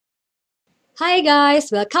Hi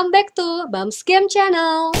guys, welcome back to Bam's Game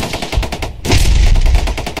Channel.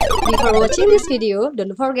 Before watching this video,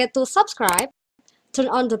 don't forget to subscribe, turn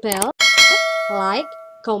on the bell, like,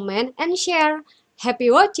 comment, and share.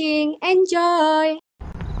 Happy watching, enjoy!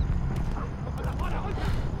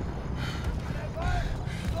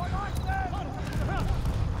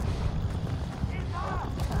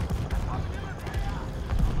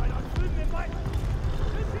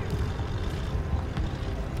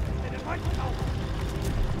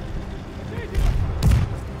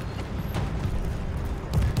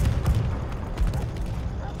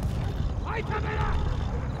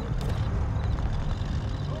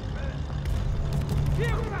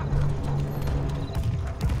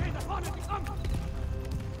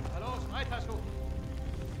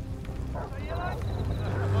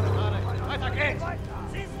 Weiter geht's!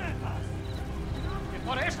 Siehst du etwas? Hier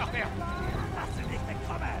vorne ist noch mehr! Lass sie nicht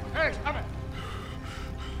wegkommen! Hey, ich komme!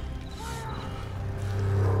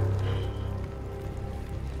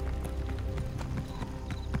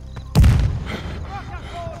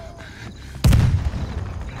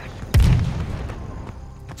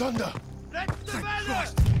 Thunder! Letzte Welle!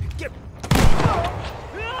 Gib!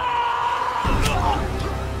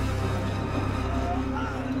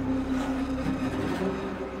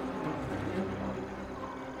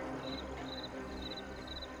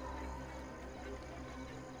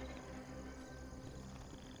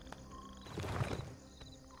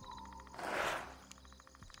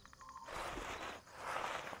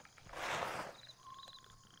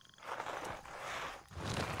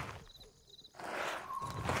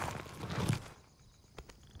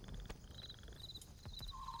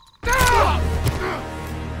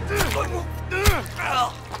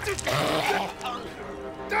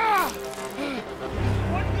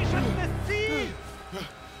 Ungeschütztes Ziel!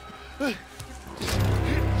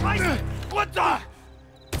 Scheiße! Runter!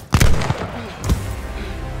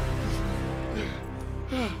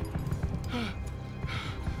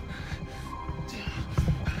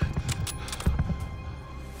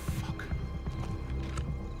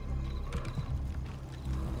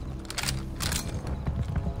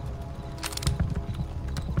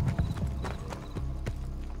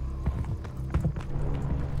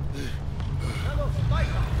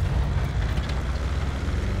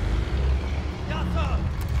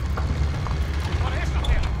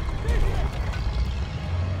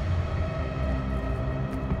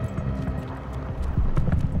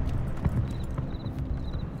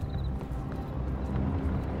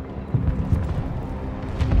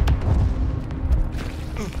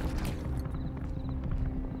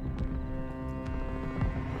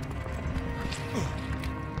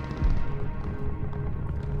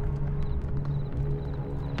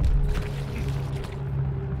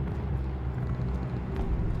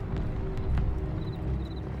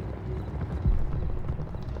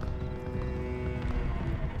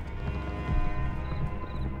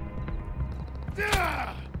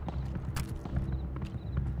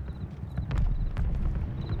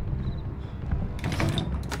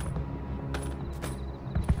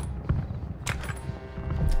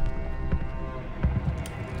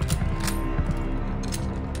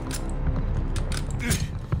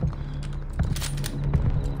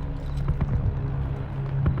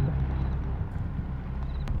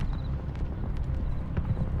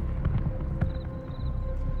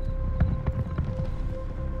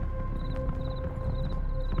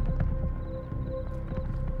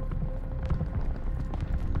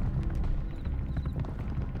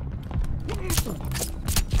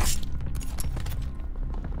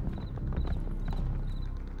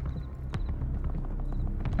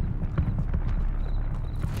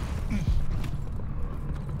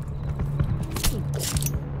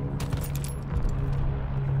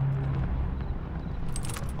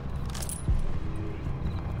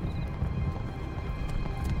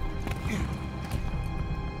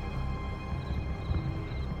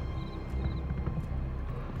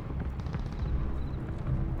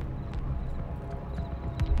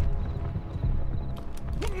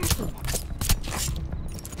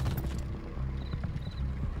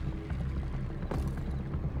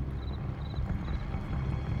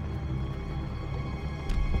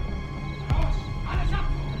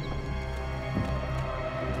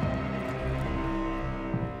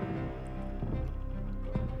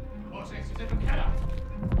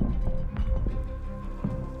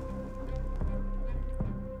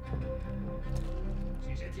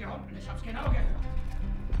 Ich hab's genau gehört.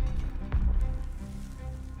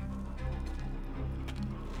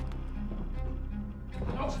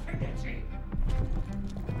 Los, findet sie!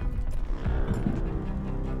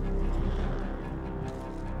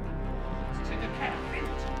 Sie sind im Keller,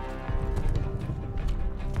 findet!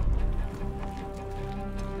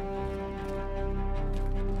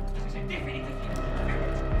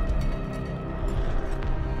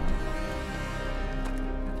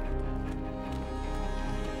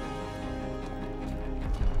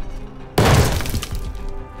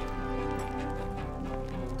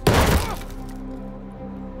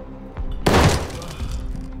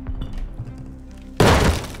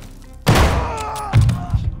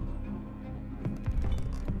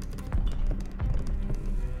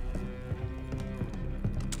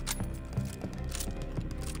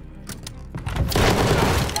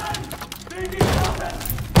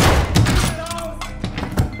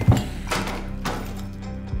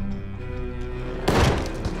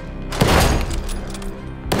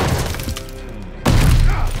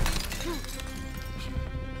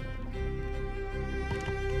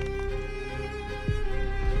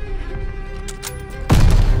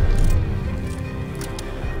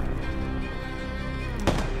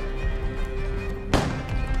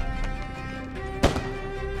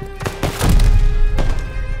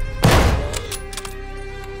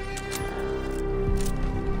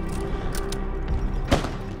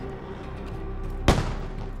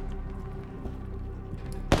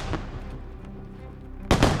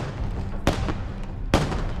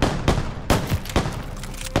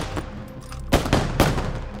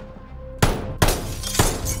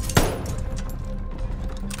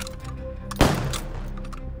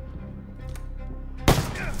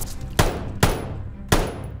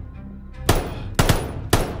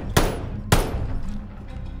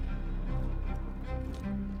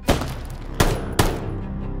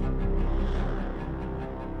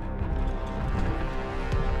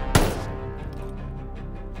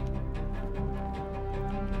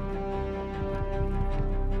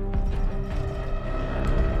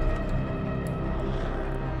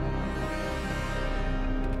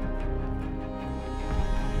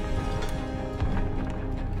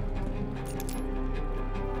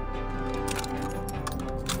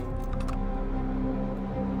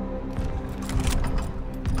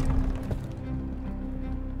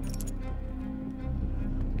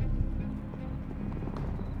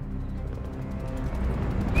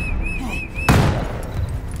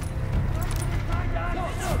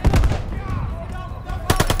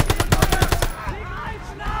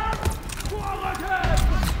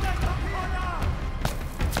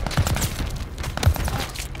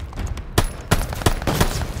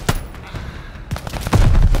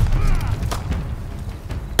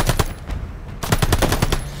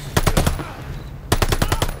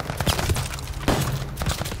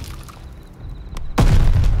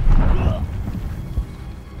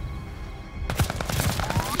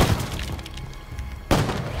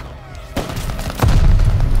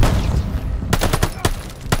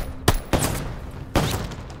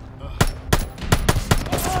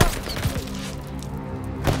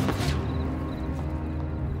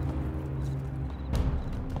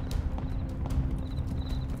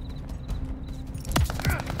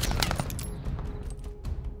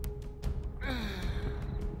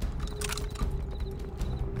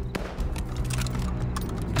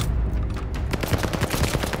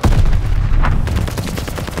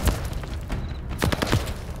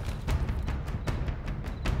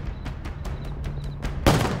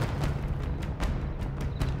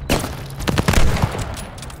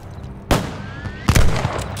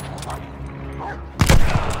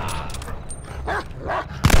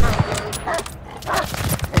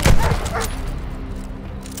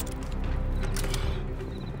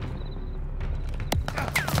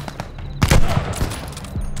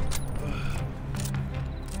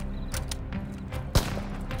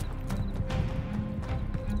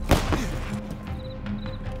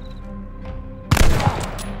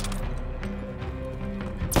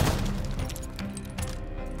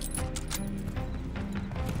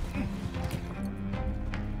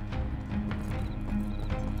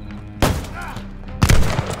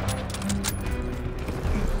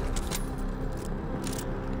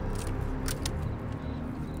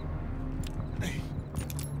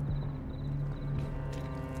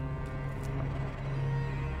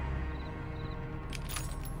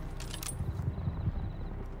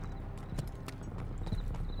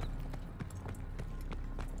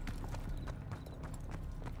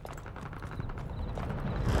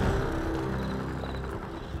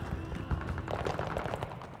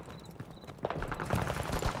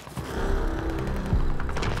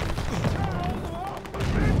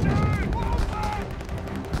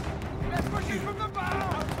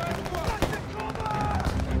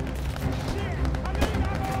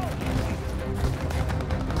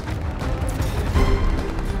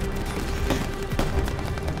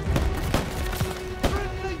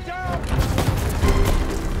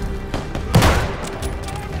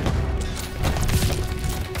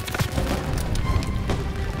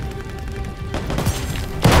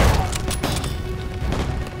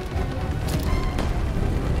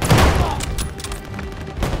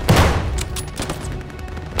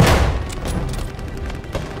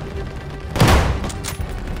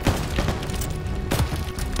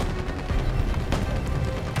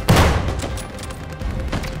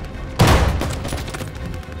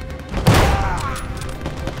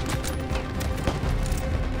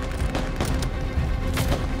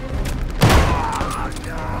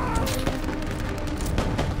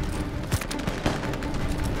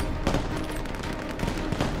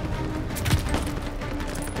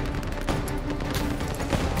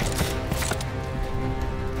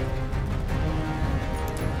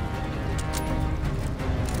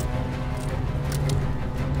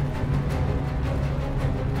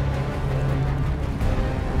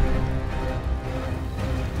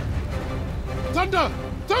 Thunder!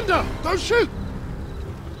 Thunder! Don't shoot!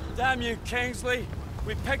 Damn you, Kingsley.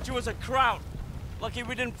 We picked you as a kraut. Lucky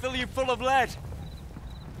we didn't fill you full of lead.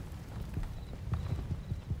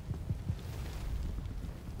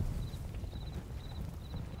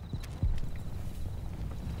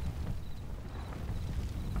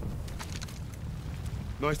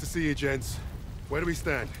 Nice to see you, gents. Where do we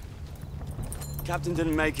stand? Captain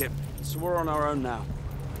didn't make it, so we're on our own now.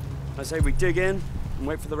 I say we dig in and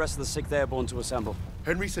wait for the rest of the 6th Airborne to assemble.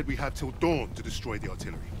 Henry said we have till dawn to destroy the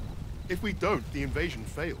artillery. If we don't, the invasion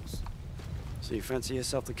fails. So you fancy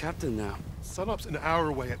yourself the captain now? Sunup's an hour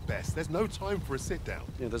away at best. There's no time for a sit-down.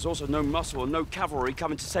 Yeah, there's also no muscle and no cavalry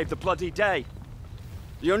coming to save the bloody day.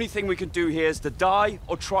 The only thing we can do here is to die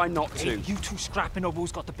or try not to. Hey, you two scrapping over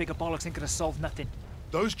who's got the bigger bollocks ain't gonna solve nothing.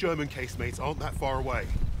 Those German casemates aren't that far away.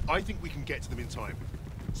 I think we can get to them in time.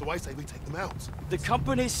 So I say we take them out. The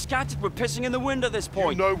company's scattered. We're pissing in the wind at this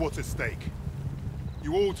point. You know what's at stake.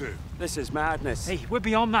 You all do. This is madness. Hey, we're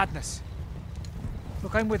beyond madness.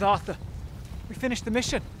 Look, I'm with Arthur. We finished the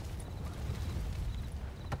mission.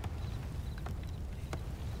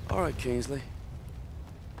 All right, Kingsley.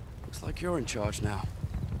 Looks like you're in charge now.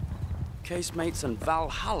 Casemates and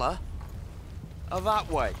Valhalla are that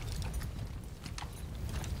way.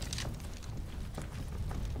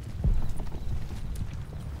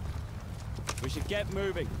 We should get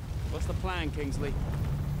moving. What's the plan, Kingsley?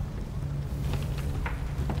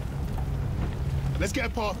 Let's get a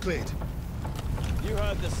path cleared. You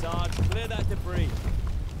heard the Sarge. Clear that debris.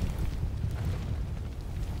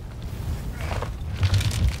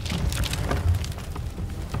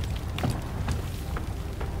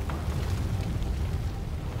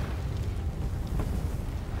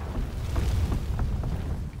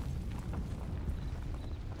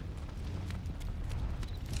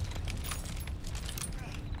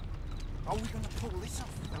 How are we going to pull this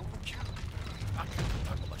off without the cap? I couldn't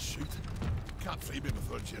handle a shoot. Can't free me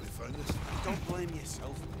before Jerry found us. Don't blame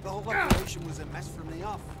yourself. The whole operation was a mess from the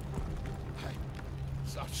off. Hey,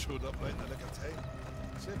 Sarge showed up right in the nick of time.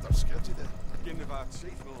 Saved our sketchy then. Beginning of our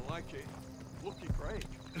teeth will like it. Lucky break.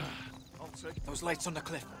 I'll take Those lights on the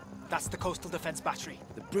cliff. That's the coastal defense battery.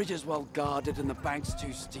 The bridge is well guarded and the bank's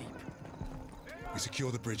too steep. We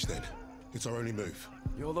secure the bridge then. It's our only move.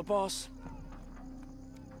 You're the boss.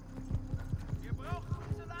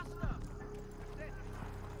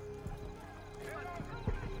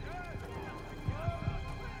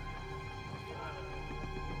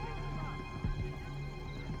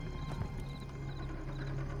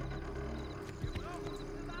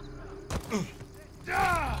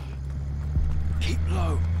 Keep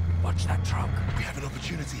low. Watch that truck. We have an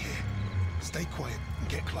opportunity here. Stay quiet and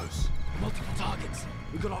get close. Multiple targets.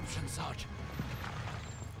 We got options, Sarge.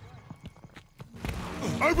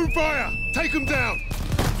 Open fire! Take them down!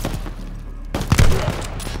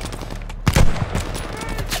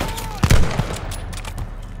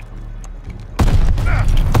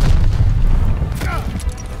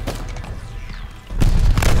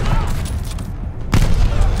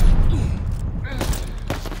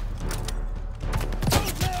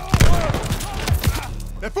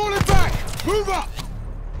 They're falling back! Move up!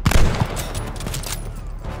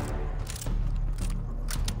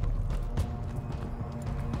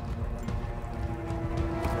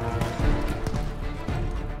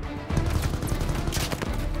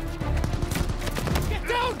 Get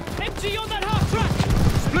down! MG on that half track!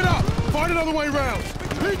 Split up! Find another way round!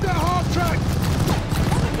 Lead that half track!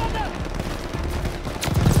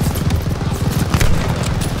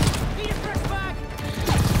 Need a fresh bag!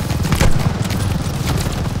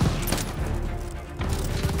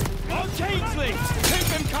 On Kingsley! Keep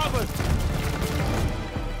him covered!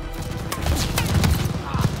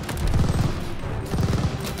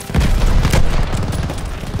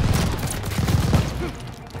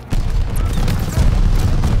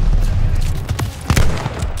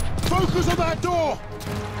 Focus on that door!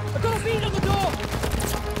 I've got a bead on the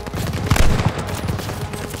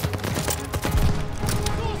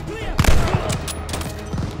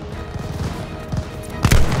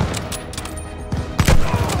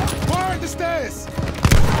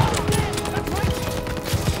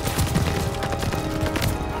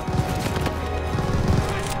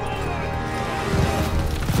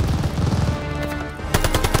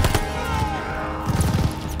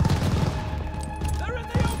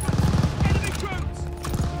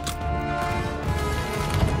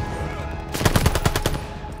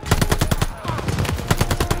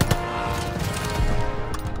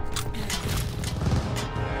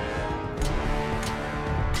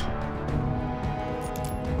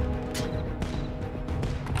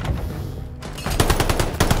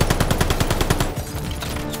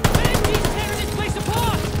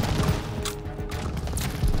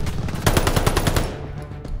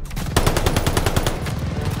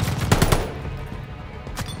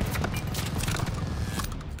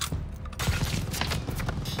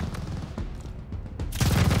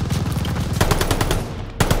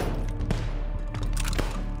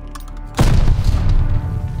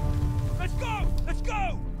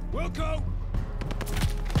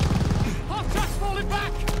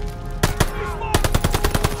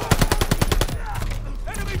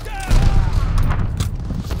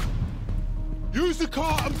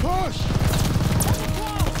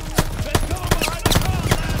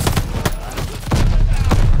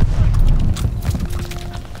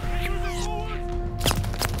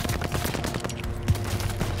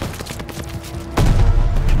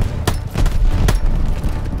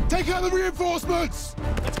goods!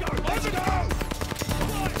 Let's go! Let's go!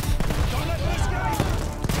 Come on! Don't let them escape!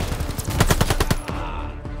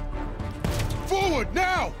 Forward,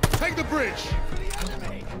 now! Take the bridge! For the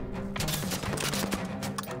enemy!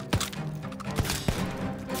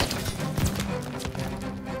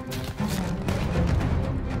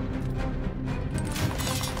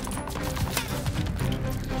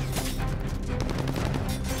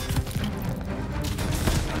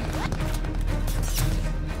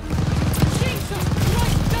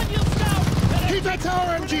 Keep that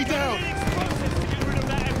tower MG down! Explosives to get rid of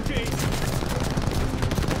that MG!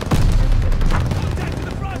 Contact to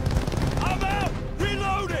the front! I'm out!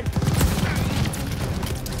 Reloading!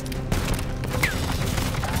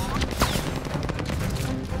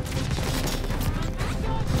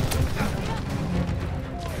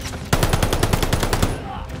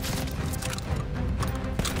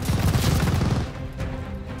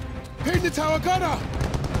 Hit the tower gunner!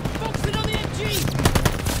 Focusing on the MG!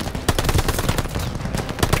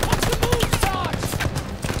 Watch the move, Sarge!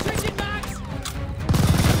 Changing mags!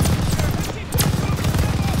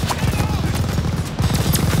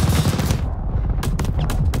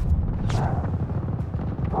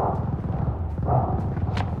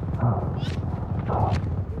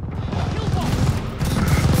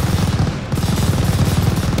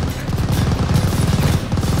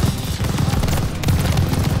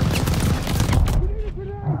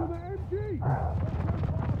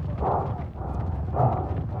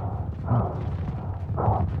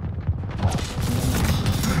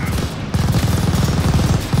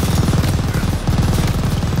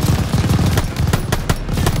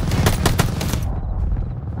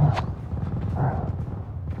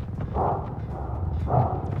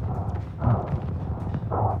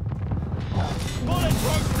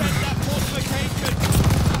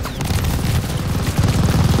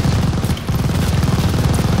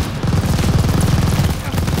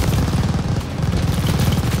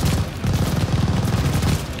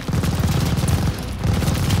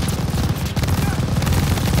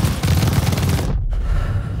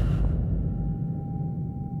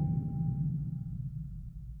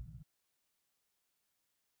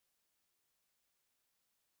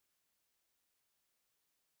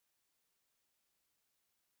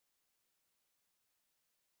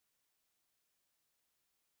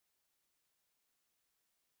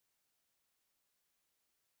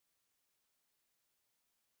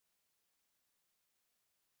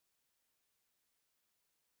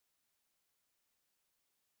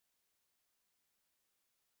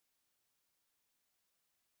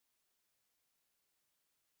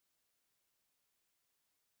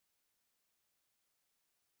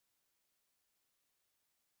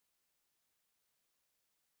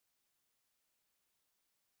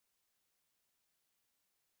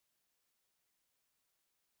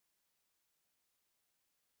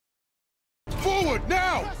 Forward,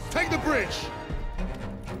 now! Take the bridge!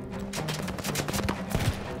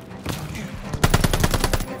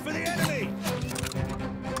 For the enemy!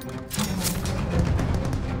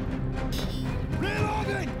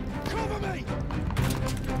 Reloading! Cover me!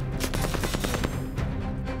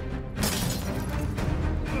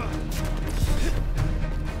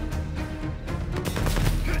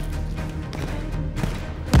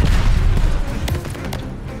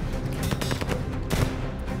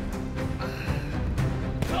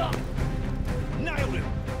 Nailed him!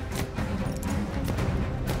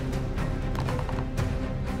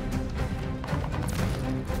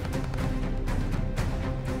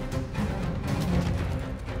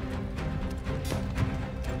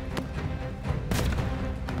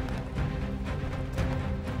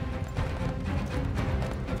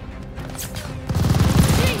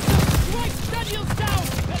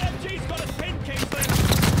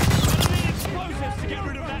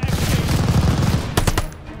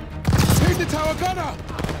 Tower gunner!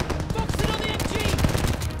 Focusing on the MG!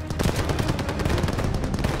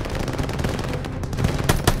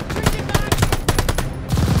 Changing back!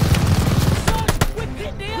 Sarge, we're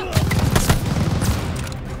pinned here!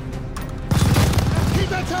 Keep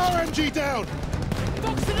that tower MG down!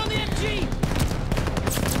 Focusing on the MG!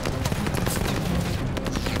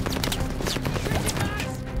 Changing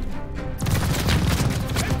backs!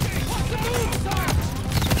 MG! What's the move, Sarge?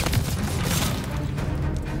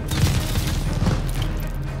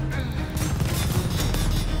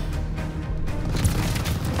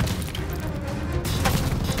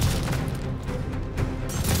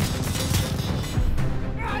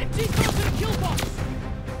 MG's going to the kill box!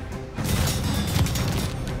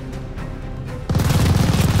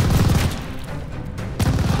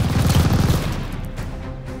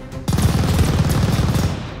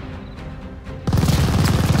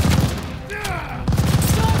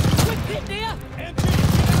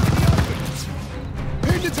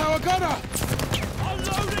 Now a gunner!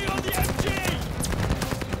 Unloading on the MG!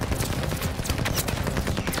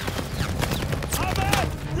 I'm out!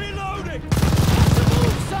 Reloading! That's the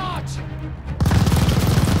move, Sarge!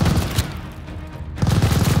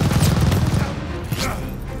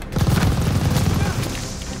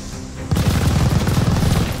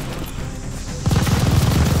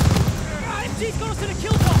 MG's got us to the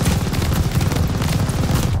kill top!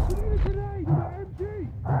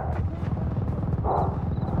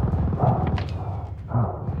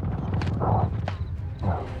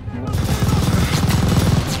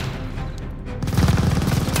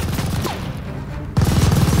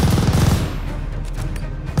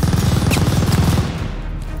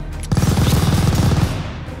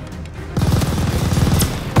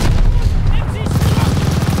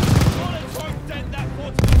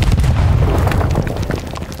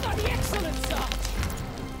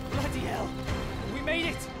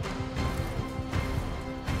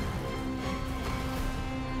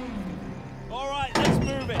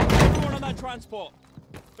 Transport.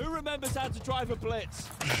 Who remembers how to drive a blitz?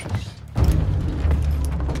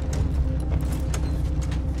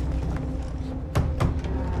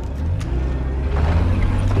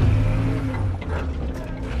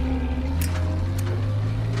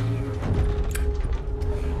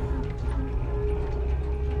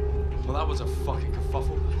 Well, that was a fucking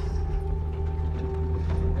kerfuffle.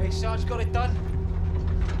 Hey, Sarge got it done.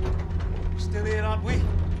 Still here, aren't we?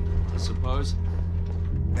 I suppose.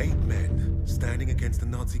 8 men standing against a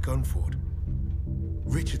Nazi gun fort.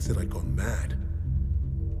 Richard said I'd gone mad.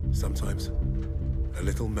 Sometimes, a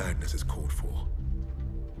little madness is called for.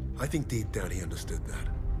 I think deep down he understood that.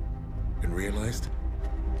 And realized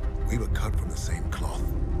we were cut from the same cloth.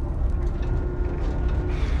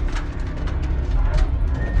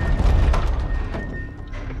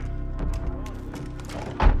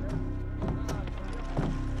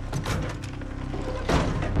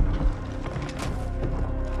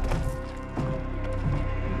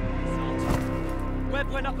 Webb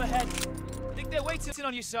went up ahead. Think they're waiting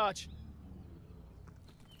on you, Sarge.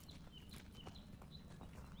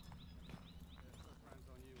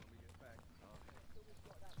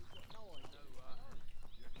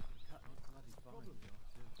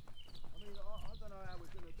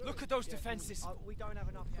 Look at those defenses. We don't have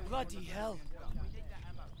enough. Bloody hell.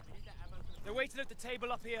 They're waiting at the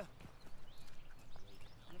table up here.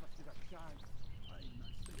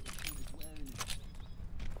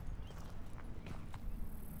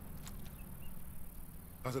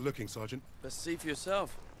 How's it looking, Sergeant? Best see for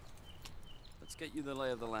yourself. Let's get you the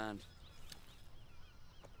lay of the land.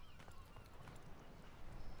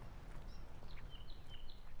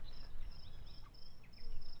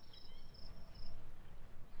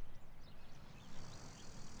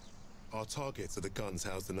 Our targets are the guns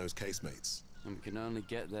housed in those casemates. And we can only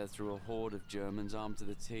get there through a horde of Germans armed to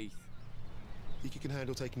the teeth. Think you can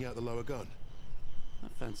handle taking out the lower gun? I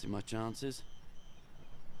fancy my chances.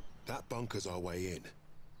 That bunker's our way in,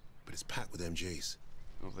 but it's packed with MGs.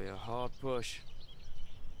 It'll be a hard push.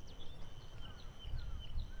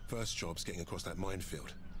 First job's getting across that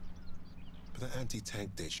minefield. But that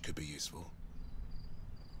anti-tank ditch could be useful.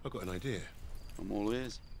 I've got an idea. I'm all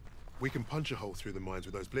ears. We can punch a hole through the mines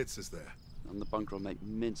with those blitzers there. And the bunker will make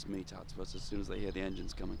mincemeat out of us as soon as they hear the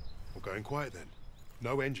engines coming. We're going quiet then.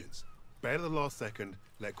 No engines. Bail at the last second,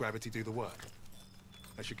 let gravity do the work.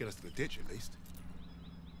 That should get us to the ditch at least.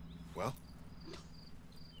 Well?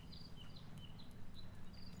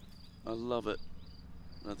 I love it.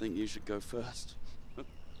 I think you should go first.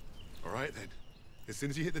 All right then. As soon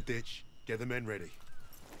as you hit the ditch, get the men ready.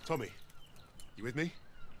 Tommy, you with me?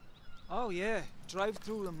 Oh yeah, drive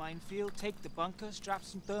through the minefield, take the bunker, strap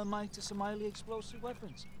some thermite to some highly explosive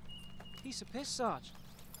weapons. Piece of piss, Sarge.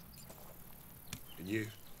 And you,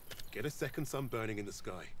 get a second sun burning in the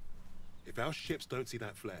sky. If our ships don't see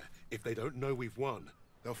that flare, if they don't know we've won,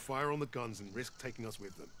 they'll fire on the guns and risk taking us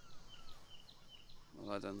with them.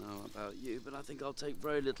 Well, I don't know about you, but I think I'll take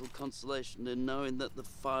very little consolation in knowing that the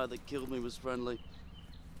fire that killed me was friendly.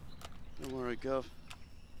 Don't worry, Gov.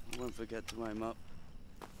 I won't forget to aim up.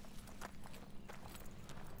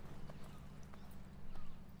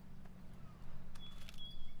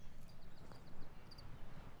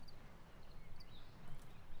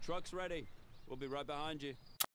 Truck's ready. We'll be right behind you.